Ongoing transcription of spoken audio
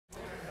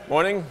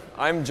Morning,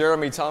 I'm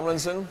Jeremy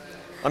Tomlinson.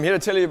 I'm here to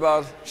tell you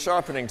about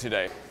sharpening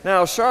today.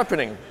 Now,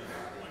 sharpening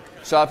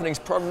is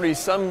probably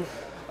some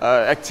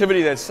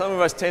activity that some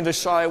of us tend to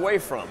shy away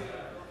from.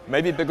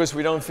 Maybe because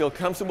we don't feel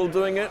comfortable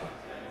doing it,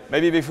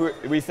 maybe because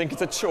we think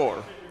it's a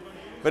chore.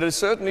 But it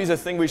certainly is a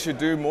thing we should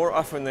do more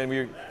often than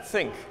we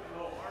think.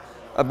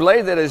 A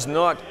blade that is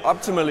not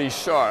optimally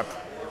sharp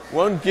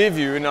won't give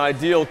you an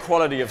ideal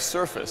quality of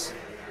surface.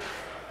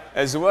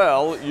 As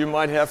well, you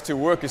might have to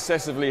work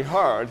excessively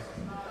hard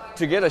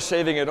to get a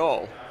shaving at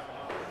all.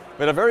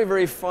 But a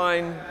very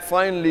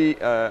finely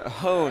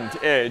honed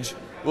edge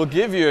will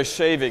give you a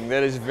shaving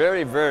that is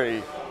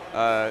very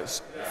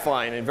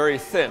fine and very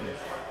thin.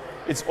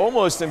 It's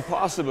almost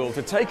impossible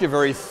to take a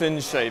very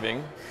thin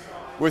shaving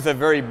with a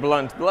very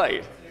blunt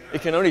blade.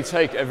 It can only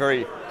take a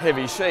very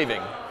heavy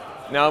shaving.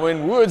 Now,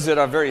 in woods that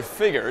are very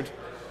figured,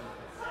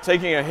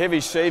 taking a heavy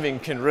shaving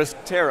can risk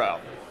tear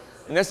out.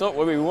 And that's not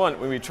what we want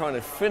when we're trying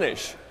to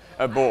finish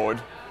a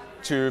board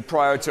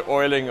prior to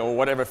oiling or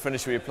whatever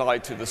finish we apply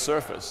to the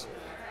surface.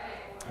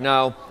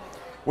 Now,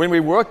 when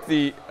we work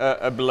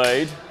a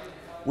blade,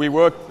 we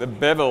work the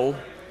bevel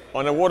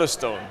on a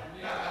waterstone.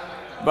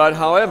 But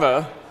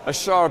however, a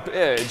sharp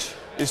edge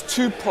is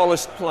two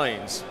polished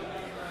planes.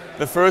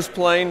 The first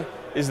plane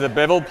is the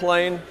bevel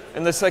plane,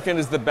 and the second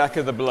is the back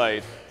of the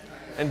blade.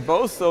 And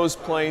both those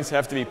planes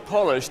have to be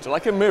polished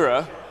like a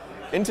mirror,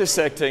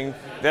 intersecting.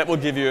 That will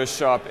give you a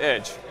sharp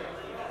edge.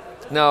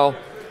 Now,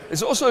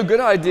 it's also a good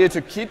idea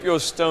to keep your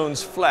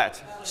stones flat.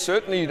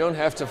 Certainly you don't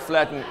have to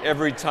flatten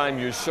every time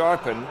you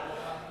sharpen,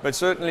 but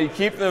certainly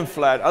keep them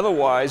flat.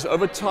 Otherwise,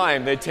 over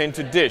time, they tend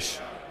to dish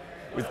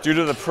due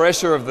to the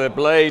pressure of the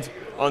blade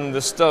on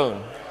the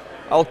stone.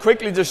 I'll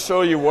quickly just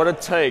show you what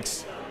it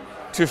takes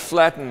to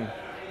flatten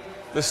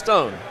the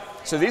stone.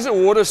 So these are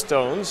water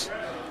stones,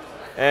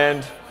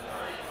 and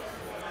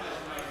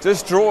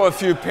just draw a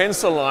few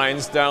pencil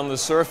lines down the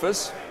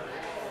surface.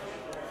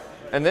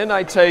 And then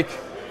I take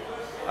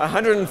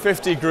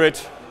 150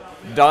 grit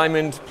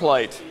diamond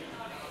plate.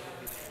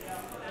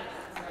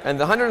 And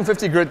the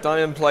 150 grit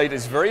diamond plate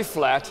is very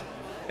flat,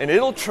 and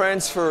it'll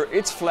transfer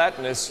its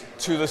flatness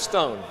to the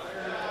stone.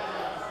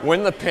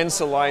 When the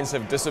pencil lines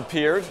have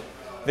disappeared,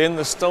 then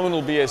the stone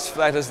will be as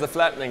flat as the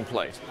flattening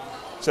plate.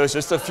 So it's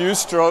just a few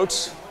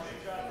strokes,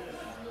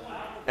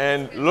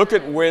 and look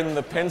at when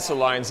the pencil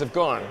lines have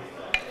gone.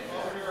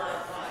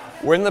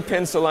 When the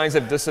pencil lines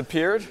have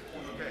disappeared,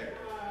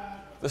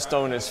 the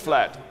stone is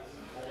flat.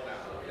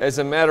 As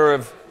a matter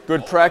of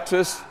good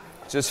practice,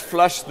 just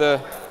flush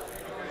the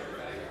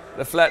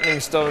flattening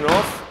stone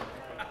off.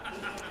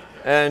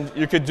 And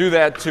you could do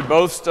that to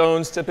both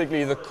stones,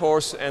 typically the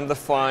coarse and the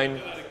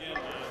fine.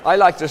 I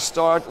like to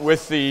start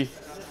with the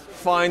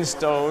fine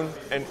stone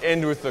and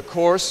end with the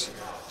coarse,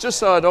 just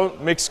so I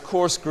don't mix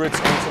coarse grits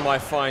into my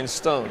fine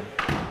stone.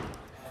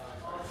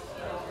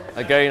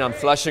 Again, I'm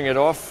flushing it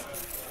off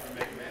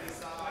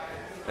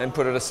and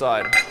put it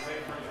aside.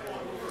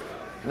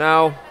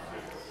 Now,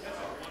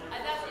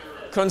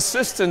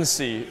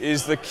 consistency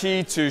is the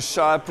key to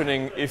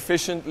sharpening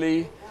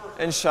efficiently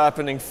and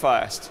sharpening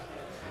fast.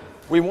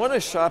 We want to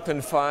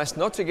sharpen fast,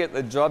 not to get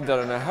the job done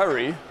in a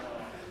hurry,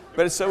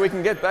 but it's so we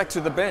can get back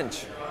to the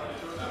bench.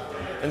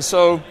 And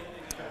so,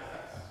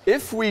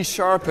 if we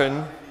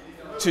sharpen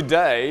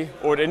today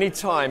or at any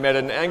time at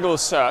an angle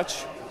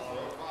such,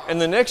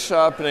 and the next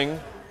sharpening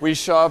we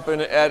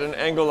sharpen at an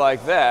angle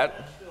like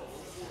that,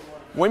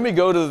 when we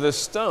go to the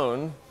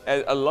stone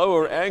at a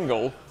lower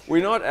angle,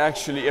 we're not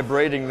actually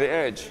abrading the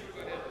edge.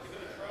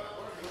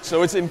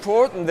 So it's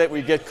important that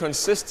we get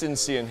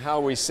consistency in how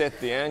we set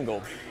the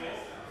angle.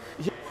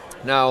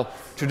 Now,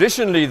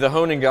 traditionally, the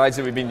honing guides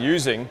that we've been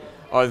using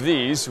are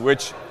these,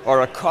 which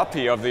are a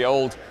copy of the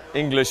old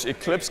English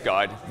Eclipse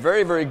guide.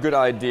 Very good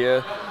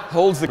idea.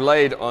 Holds the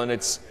blade on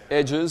its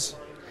edges,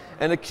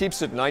 and it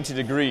keeps it 90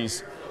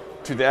 degrees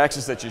to the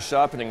axis that you're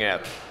sharpening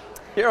at.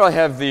 Here I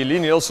have the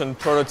Lie-Nielsen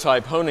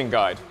prototype honing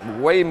guide.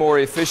 Way more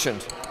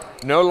efficient.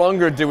 No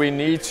longer do we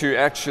need to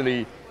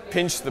actually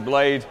pinch the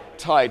blade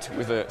tight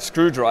with a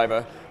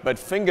screwdriver, but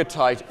finger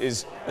tight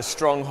is a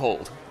strong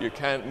hold. You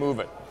can't move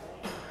it.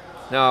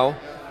 Now,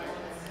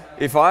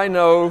 if I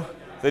know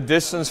the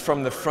distance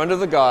from the front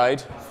of the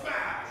guide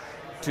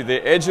to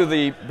the edge of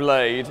the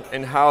blade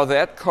and how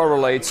that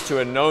correlates to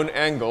a known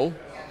angle,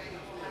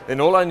 then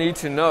all I need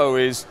to know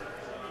is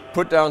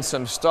put down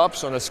some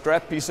stops on a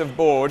scrap piece of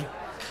board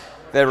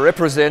that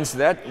represents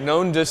that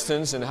known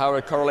distance and how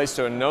it correlates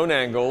to a known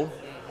angle.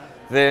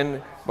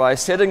 Then by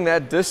setting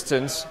that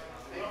distance,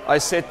 I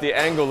set the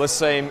angle the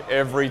same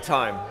every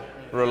time,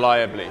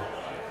 reliably.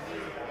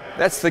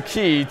 That's the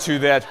key to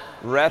that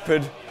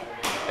rapid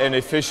and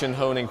efficient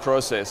honing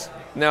process.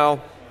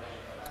 Now,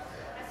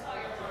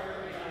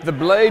 the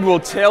blade will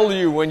tell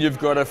you when you've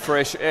got a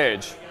fresh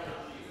edge.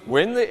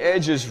 When the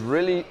edge is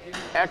really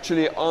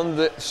actually on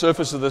the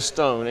surface of the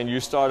stone and you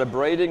start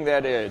abrading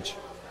that edge,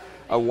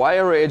 a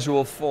wire edge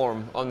will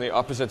form on the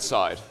opposite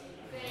side.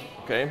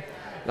 Okay?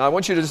 Now I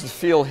want you to just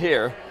feel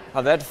here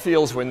how that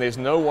feels when there's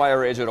no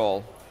wire edge at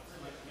all.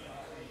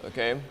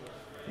 Okay?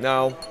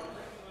 Now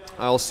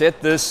I'll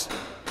set this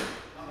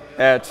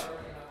at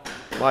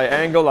my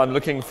angle. I'm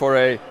looking for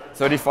a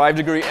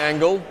 35-degree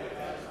angle.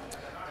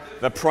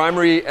 The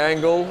primary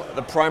angle,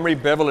 the primary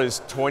bevel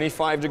is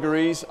 25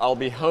 degrees. I'll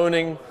be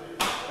honing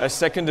a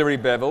secondary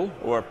bevel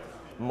or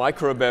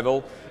micro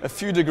bevel a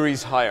few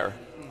degrees higher.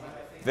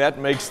 That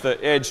makes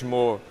the edge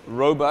more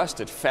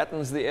robust. It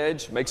fattens the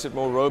edge, makes it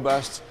more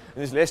robust, and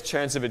there's less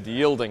chance of it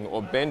yielding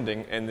or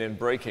bending and then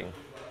breaking.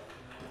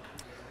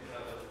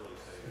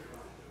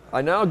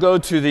 I now go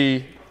to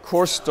the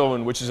coarse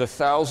stone, which is a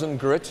 1000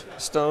 grit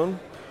stone.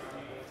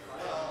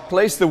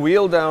 Place the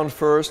wheel down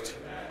first,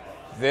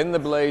 then the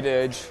blade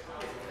edge,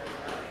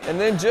 and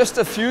then just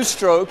a few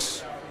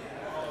strokes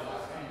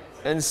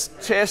and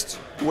test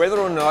whether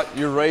or not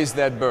you raise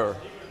that burr.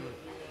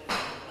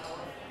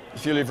 You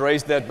feel you've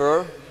raised that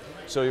burr,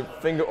 so your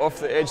finger off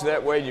the edge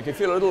that way, you can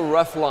feel a little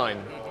rough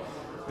line.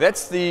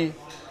 That's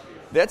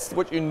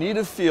what you need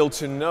to feel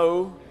to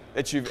know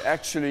that you've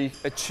actually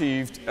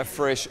achieved a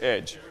fresh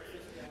edge.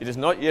 It is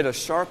not yet a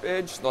sharp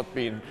edge, not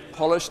been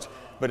polished,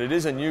 but it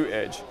is a new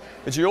edge.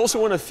 But you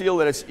also want to feel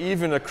that it's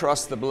even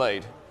across the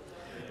blade.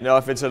 Now,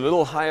 if it's a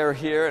little higher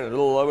here and a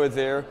little lower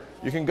there,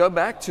 you can go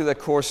back to the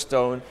coarse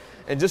stone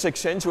and just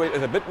accentuate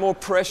with a bit more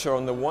pressure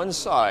on the one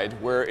side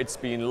where it's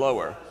been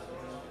lower.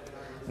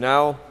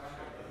 Now,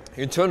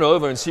 you turn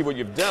over and see what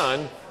you've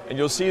done, and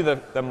you'll see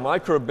that the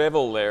micro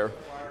bevel there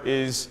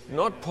is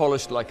not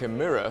polished like a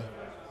mirror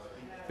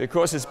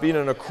because it's been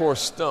in a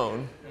coarse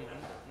stone.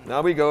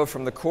 Now we go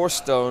from the coarse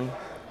stone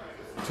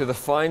to the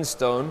fine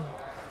stone.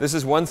 This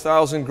is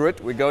 1000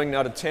 grit. We're going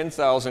now to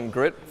 10,000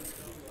 grit.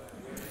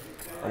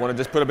 I want to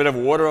just put a bit of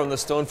water on the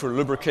stone for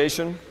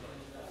lubrication.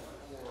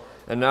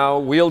 And now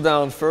wheel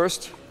down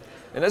first.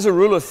 And as a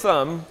rule of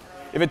thumb,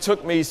 if it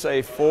took me,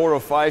 say, 4 or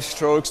 5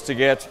 strokes to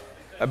get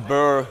a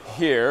burr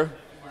here,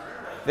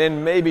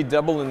 then maybe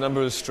double the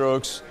number of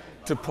strokes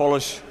to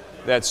polish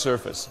that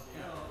surface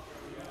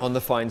on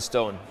the fine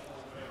stone.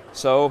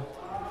 So,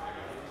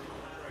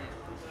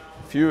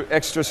 a few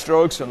extra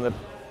strokes on the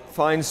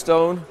fine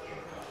stone,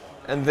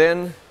 and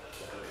then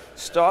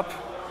stop,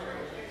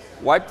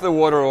 wipe the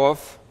water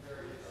off,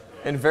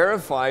 and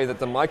verify that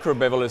the micro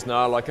bevel is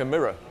now like a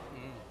mirror.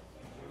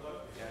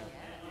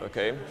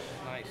 Okay?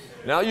 Nice.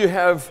 Now you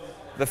have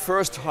the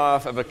first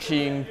half of a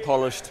keen,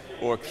 polished,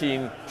 or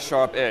keen,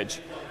 sharp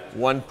edge,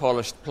 one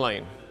polished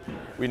plane.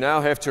 We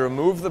now have to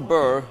remove the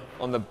burr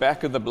on the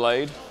back of the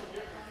blade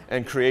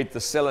and create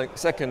the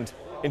second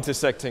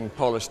intersecting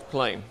polished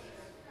plane.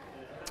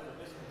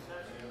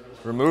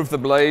 Remove the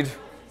blade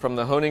from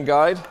the honing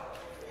guide.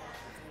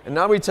 And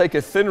now we take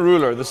a thin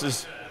ruler. This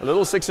is a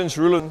little 6-inch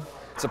ruler.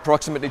 It's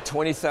approximately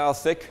 20 thou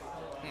thick.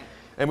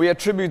 And we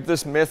attribute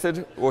this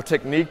method or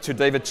technique to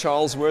David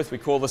Charlesworth. We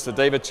call this the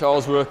David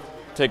Charlesworth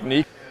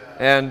technique.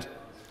 And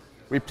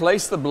we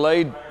place the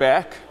blade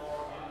back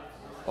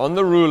on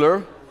the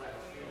ruler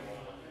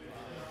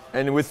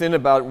and within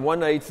about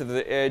 1/8 of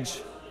the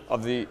edge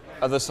of the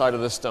other side of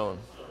the stone.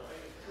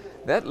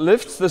 That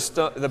lifts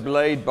the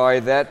blade by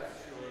that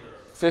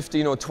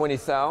 15 or 20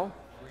 thou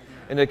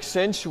and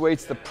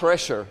accentuates the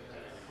pressure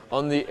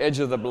on the edge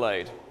of the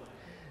blade.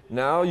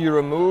 Now you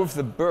remove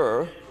the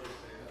burr,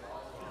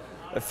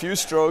 a few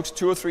strokes,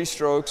 2 or 3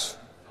 strokes,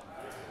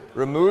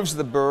 removes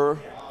the burr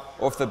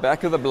off the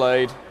back of the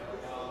blade,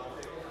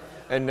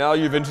 and now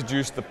you've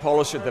introduced the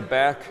polish at the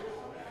back,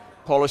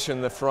 polish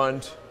in the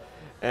front,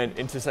 and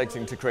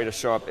intersecting to create a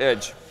sharp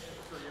edge.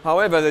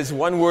 However, there's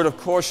one word of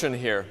caution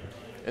here,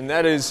 and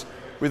that is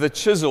with a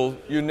chisel,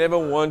 you never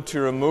want to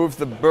remove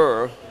the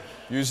burr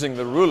using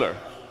the ruler.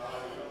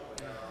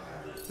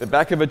 The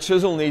back of a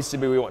chisel needs to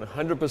be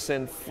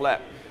 100%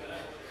 flat.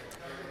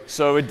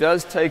 So it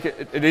does take,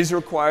 it is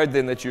required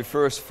then that you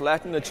first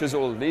flatten the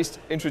chisel, or at least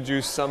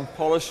introduce some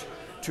polish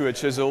to a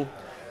chisel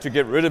to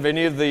get rid of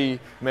any of the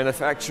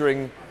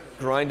manufacturing,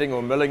 grinding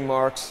or milling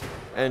marks,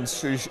 and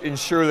to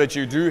ensure that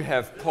you do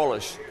have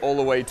polish all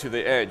the way to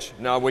the edge.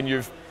 Now when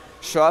you've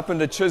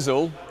sharpened a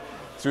chisel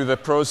through the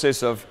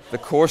process of the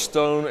coarse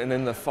stone and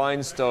then the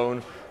fine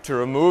stone, to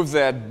remove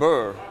that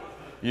burr,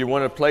 you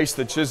want to place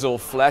the chisel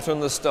flat on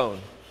the stone.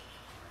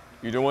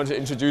 You don't want to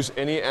introduce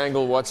any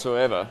angle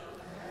whatsoever.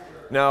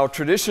 Now,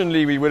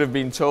 traditionally, we would have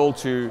been told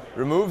to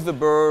remove the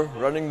burr,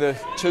 running the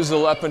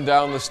chisel up and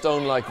down the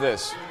stone like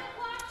this.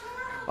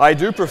 I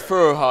do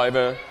prefer,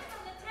 however,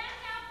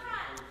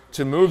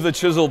 to move the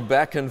chisel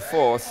back and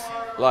forth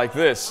like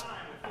this.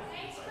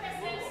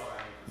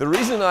 The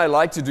reason I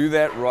like to do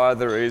that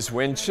rather is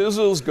when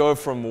chisels go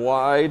from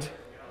wide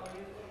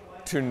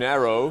to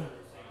narrow,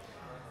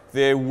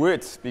 their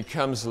width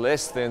becomes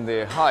less than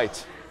their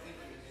height.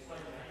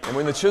 And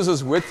when the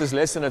chisel's width is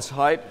less than its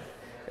height,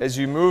 as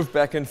you move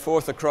back and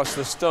forth across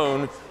the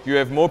stone, you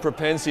have more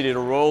propensity to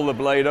roll the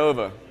blade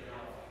over.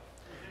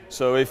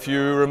 So if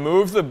you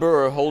remove the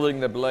burr holding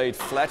the blade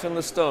flat on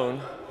the stone,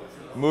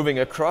 moving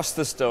across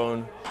the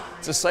stone,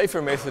 it's a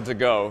safer method to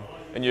go,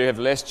 and you have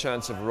less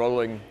chance of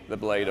rolling the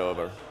blade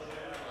over.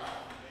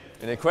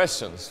 Any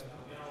questions?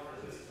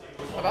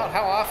 About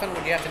how often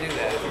would you have to do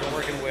that if you're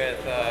working with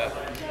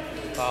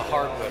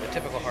hardwood, a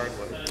typical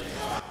hardwood?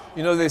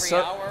 You know, there's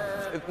Every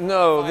hour?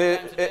 No,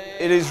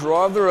 it is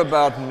rather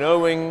about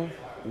knowing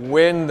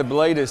when the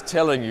blade is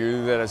telling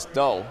you that it's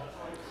dull.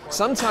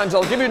 Sometimes,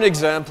 I'll give you an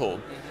example.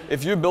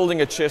 If you're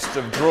building a chest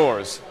of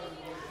drawers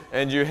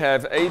and you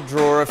have 8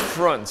 drawer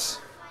fronts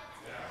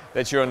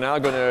that you're now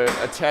going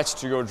to attach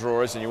to your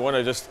drawers and you want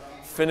to just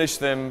finish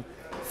them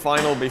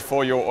final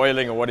before your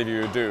oiling or whatever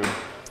you do,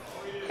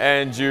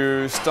 and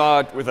you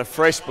start with a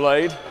fresh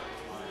blade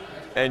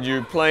and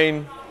you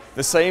plane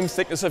the same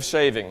thickness of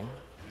shaving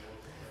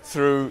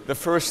through the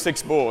first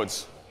 6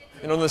 boards,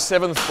 and on the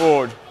 7th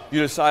board you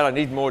decide I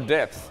need more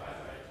depth.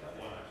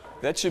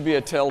 That should be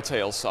a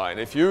telltale sign.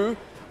 If you,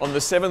 on the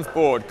 7th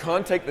board,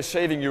 can't take the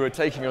shaving you were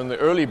taking on the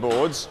early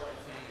boards,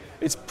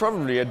 it's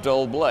probably a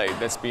dull blade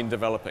that's been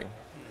developing.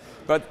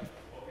 But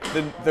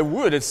the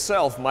wood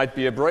itself might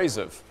be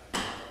abrasive.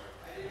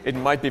 It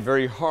might be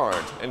very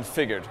hard and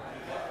figured,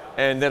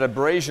 and that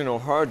abrasion or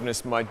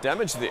hardness might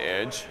damage the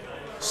edge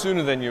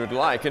sooner than you would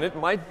like, and it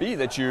might be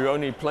that you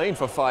only plane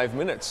for 5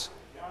 minutes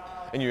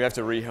and you have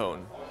to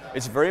rehone.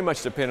 It's very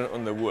much dependent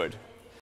on the wood.